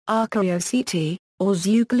Archaeoceti, or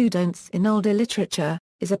Zeuglodontes in older literature,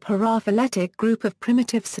 is a paraphyletic group of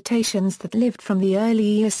primitive cetaceans that lived from the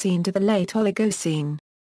early Eocene to the late Oligocene.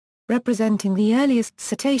 Representing the earliest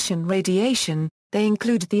cetacean radiation, they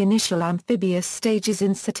include the initial amphibious stages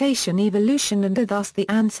in cetacean evolution and are thus the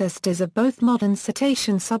ancestors of both modern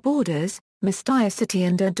cetacean suborders, Mysticeti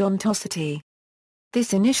and Odontoceti.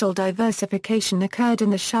 This initial diversification occurred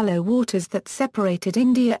in the shallow waters that separated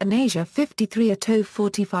India and Asia 53 to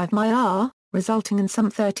 45 mi, resulting in some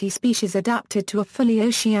 30 species adapted to a fully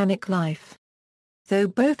oceanic life. Though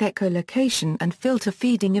both echolocation and filter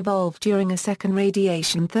feeding evolved during a second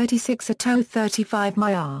radiation 36 to 35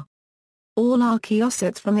 mi. All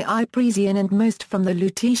archaeocetes from the Ypresian and most from the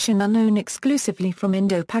Lutetian are known exclusively from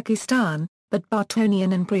Indo-Pakistan, but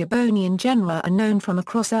Bartonian and Priabonian genera are known from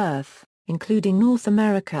across Earth, including North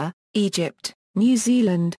America, Egypt, New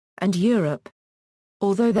Zealand, and Europe.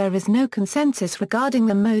 Although there is no consensus regarding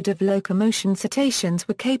the mode of locomotion cetaceans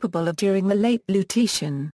were capable of during the late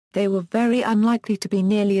Lutetian, they were very unlikely to be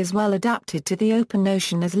nearly as well adapted to the open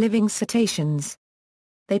ocean as living cetaceans.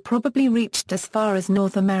 They probably reached as far as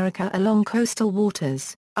North America along coastal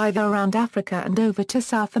waters, either around Africa and over to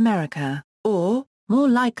South America, or, more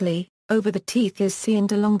likely, over the Tethys Sea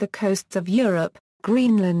and along the coasts of Europe,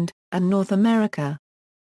 Greenland, and North America.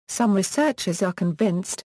 Some researchers are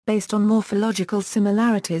convinced, based on morphological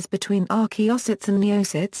similarities between Archaeocetes and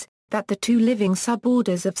Neocetes, that the two living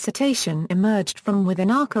suborders of cetacean emerged from within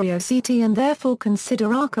Archaeoceti and therefore consider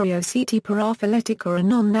Archaeoceti paraphyletic or a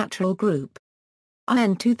non-natural group.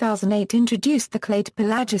 IN 2008 introduced the clade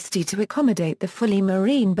Pelagiceti to accommodate the fully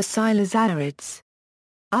marine basilosaurids.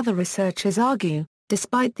 Other researchers argue,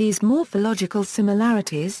 despite these morphological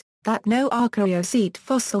similarities, that no Archaeocete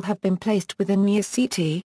fossil have been placed within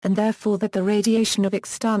Mysticeti, and therefore that the radiation of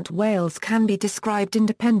extant whales can be described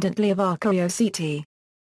independently of Archaeoceti.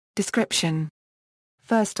 Description: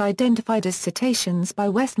 first identified as cetaceans by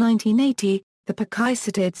West 1980, the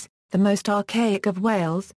Pakicetids, the most archaic of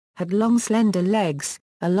whales, had long slender legs,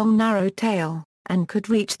 a long narrow tail, and could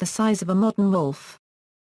reach the size of a modern wolf.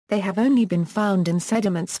 They have only been found in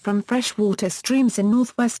sediments from freshwater streams in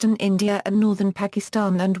northwestern India and northern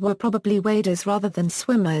Pakistan and were probably waders rather than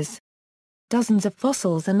swimmers. Dozens of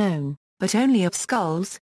fossils are known, but only of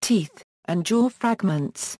skulls, teeth, and jaw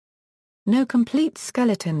fragments. No complete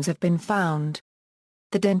skeletons have been found.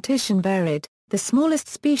 The dentition varied, the smallest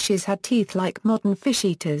species had teeth like modern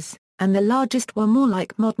fish-eaters, and the largest were more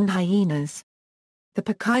like modern hyenas. The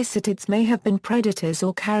Pakicetids may have been predators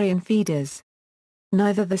or carrion feeders.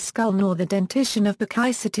 Neither the skull nor the dentition of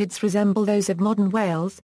Pakicetids resemble those of modern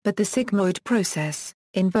whales, but the sigmoid process,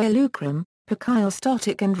 involucrum,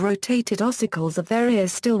 pachystotic and rotated ossicles of their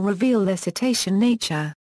ears still reveal their cetacean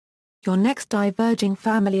nature. Your next diverging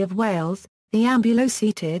family of whales, the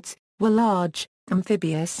ambulocetids, were large,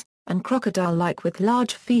 amphibious, and crocodile-like with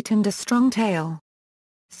large feet and a strong tail.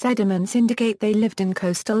 Sediments indicate they lived in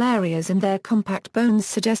coastal areas and their compact bones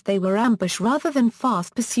suggest they were ambush rather than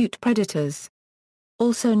fast pursuit predators.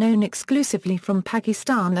 Also known exclusively from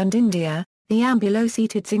Pakistan and India, the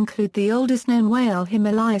ambulocetids include the oldest known whale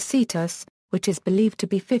Himalayacetus, which is believed to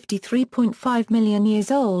be 53.5 million years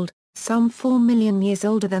old, some 4 million years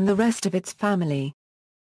older than the rest of its family.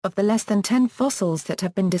 Of the less than 10 fossils that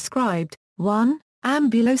have been described, one,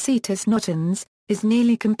 Ambulocetus notans, is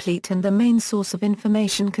nearly complete and the main source of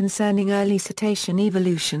information concerning early cetacean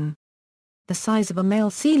evolution. The size of a male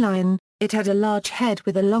sea lion, it had a large head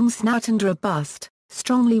with a long snout and robust,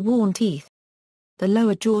 strongly worn teeth. The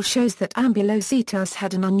lower jaw shows that Ambulocetus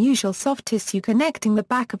had an unusual soft tissue connecting the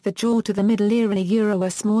back of the jaw to the middle ear, a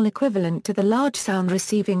small equivalent to the large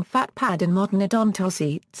sound-receiving fat pad in modern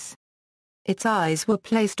Odontocets. Its eyes were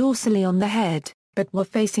placed dorsally on the head, but were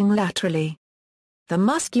facing laterally. The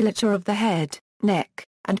musculature of the head, neck,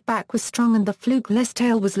 and back was strong and the flukeless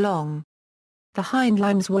tail was long. The hind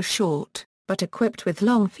limbs were short, but equipped with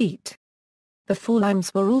long feet. The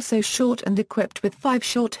forelimbs were also short and equipped with 5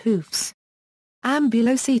 short hoofs.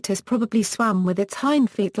 Ambulocetus probably swam with its hind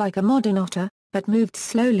feet like a modern otter, but moved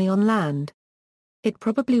slowly on land. It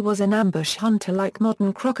probably was an ambush hunter like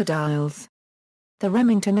modern crocodiles. The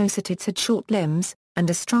Remingtonocetids had short limbs, and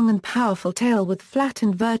a strong and powerful tail with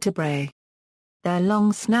flattened vertebrae. Their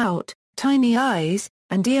long snout, tiny eyes,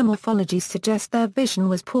 and ear morphology suggest their vision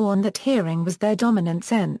was poor and that hearing was their dominant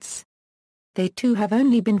sense. They too have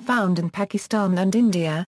only been found in Pakistan and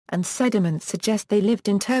India, and sediments suggest they lived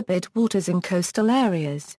in turbid waters in coastal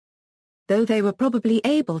areas. Though they were probably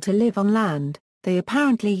able to live on land, they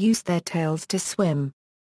apparently used their tails to swim.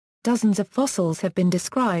 Dozens of fossils have been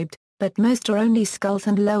described, but most are only skulls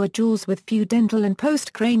and lower jaws with few dental and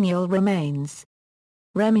postcranial remains.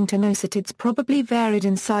 Remingtonocetids probably varied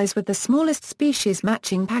in size, with the smallest species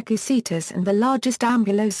matching Pachycetus and the largest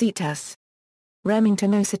Ambulocetus.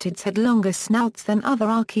 Remingtonocetids had longer snouts than other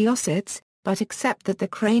archaeocetes, but except that the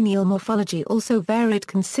cranial morphology also varied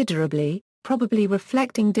considerably, probably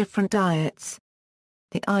reflecting different diets.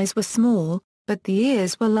 The eyes were small, but the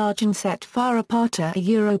ears were large and set far apart,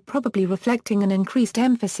 probably reflecting an increased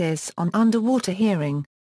emphasis on underwater hearing.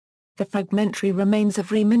 The fragmentary remains of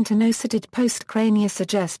remingtonocetid postcrania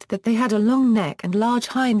suggest that they had a long neck and large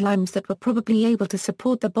hind limbs that were probably able to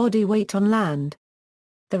support the body weight on land.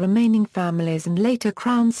 The remaining families and later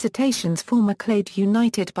crowned cetaceans form a clade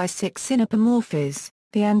united by 6 synapomorphies.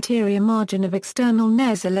 The anterior margin of external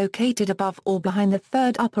nares are located above or behind the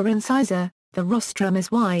third upper incisor, the rostrum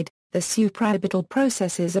is wide, the supraorbital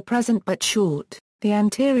processes are present but short, the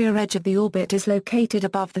anterior edge of the orbit is located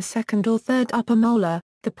above the second or third upper molar,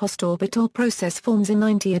 the postorbital process forms a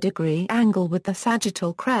 90-degree angle with the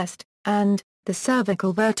sagittal crest, and the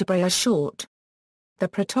cervical vertebrae are short. The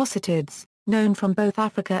protocetids, known from both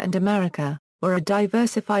Africa and America, were a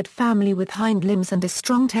diversified family with hind limbs and a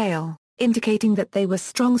strong tail, indicating that they were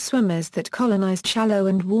strong swimmers that colonized shallow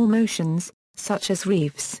and warm oceans, such as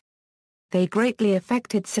reefs. They greatly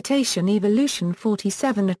affected cetacean evolution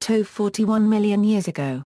 47 to 41 million years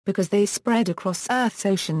ago, because they spread across Earth's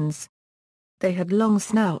oceans. They had long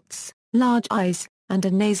snouts, large eyes, and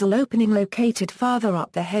a nasal opening located farther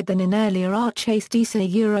up the head than in earlier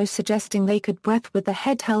Archaeocetes, suggesting they could breathe with the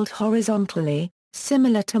head held horizontally,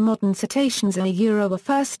 similar to modern cetaceans, a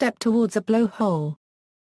first step towards a blowhole.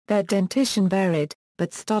 Their dentition varied,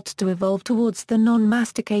 but started to evolve towards the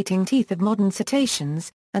non-masticating teeth of modern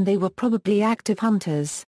cetaceans, and they were probably active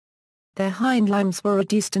hunters. Their hind limbs were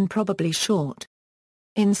reduced and probably short.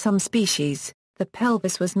 In some species, the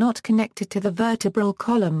pelvis was not connected to the vertebral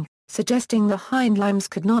column, suggesting the hind limbs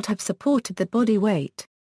could not have supported the body weight.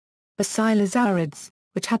 Basylosaurids,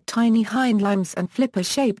 which had tiny hind limbs and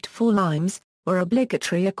flipper-shaped forelimbs, were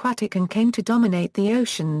obligatory aquatic and came to dominate the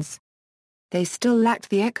oceans. They still lacked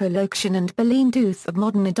the echolocation and baleen tooth of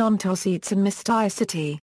modern Odontoceti and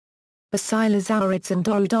Mysticeti. Basylosaurids and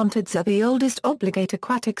Zeuglodontes are the oldest obligate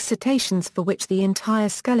aquatic cetaceans for which the entire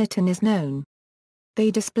skeleton is known.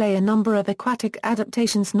 They display a number of aquatic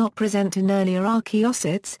adaptations not present in earlier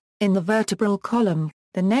archaeocetes. In the vertebral column,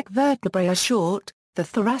 the neck vertebrae are short, the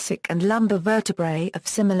thoracic and lumbar vertebrae of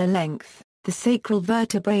similar length, the sacral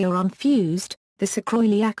vertebrae are unfused, the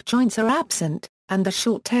sacroiliac joints are absent, and the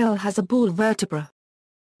short tail has a ball vertebra.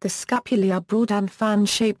 The scapulae are broad and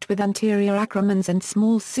fan-shaped with anterior acromens and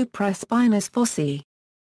small supraspinous fossae.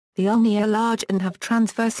 The ulnae are large and have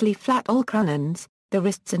transversely flat olecranons, the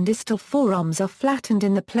wrists and distal forearms are flattened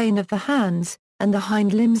in the plane of the hands, and the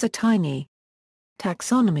hind limbs are tiny.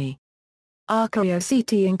 Taxonomy.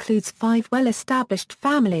 Archaeoceti includes 5 well-established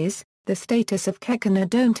families. The status of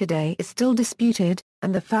Echolodonteidae is still disputed,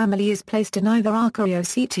 and the family is placed in either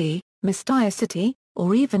Archaeoceti, Mysticeti,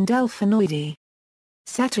 or even Delphinoidae.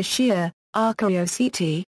 Cetacea,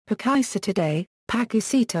 Archaeoceti, Pachycetidae,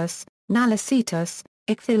 Pachycetus, Nalacetus,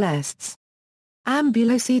 Ichthyolestes.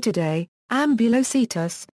 Ambulocetidae,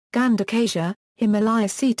 Ambulocetus, Gandacasia,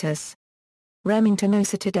 Himalayacetus.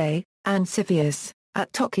 Remingtonocetidae, Amphibious,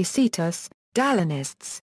 Atokicetus,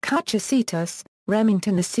 Dalanists, Cachacetus,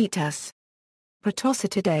 Remingtonocetus.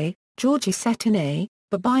 Protocetidae, Georgicetinae,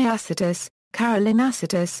 Babiacetus,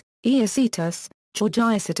 Carolinacetus, Eocetus,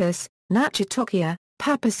 Georgiacetus, Nachitokia,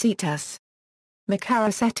 Papacetus.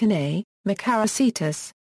 Macarocetinae,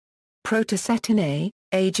 Macaracetus. Protocetinae,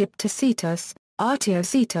 Aegyptocetus,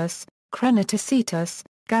 Archaeocetus, Crenatocetus,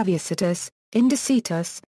 Gaviocetus,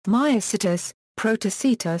 Indocetus, Myocetus,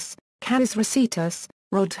 Protocetus, Casracetus,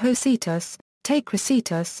 Rhodhocetus,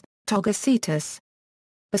 Tacrocetus, Togocetus.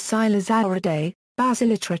 Basylosauridae,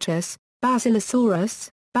 Basilitratus, Basilosaurus,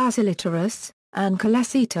 Basiliterus,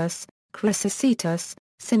 Ankylocetus, Chrysocetus,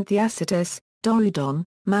 Cynthiacetus, Dorudon,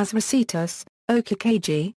 Masracetus,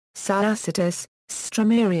 Okakagi, Sciacetus,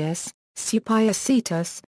 Stromerius,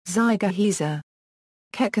 Supiocetus, Zygahesa.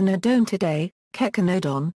 Echolodonteidae,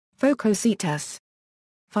 Echolodontodon, Phococetus.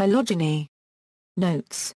 Phylogeny.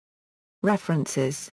 Notes. References.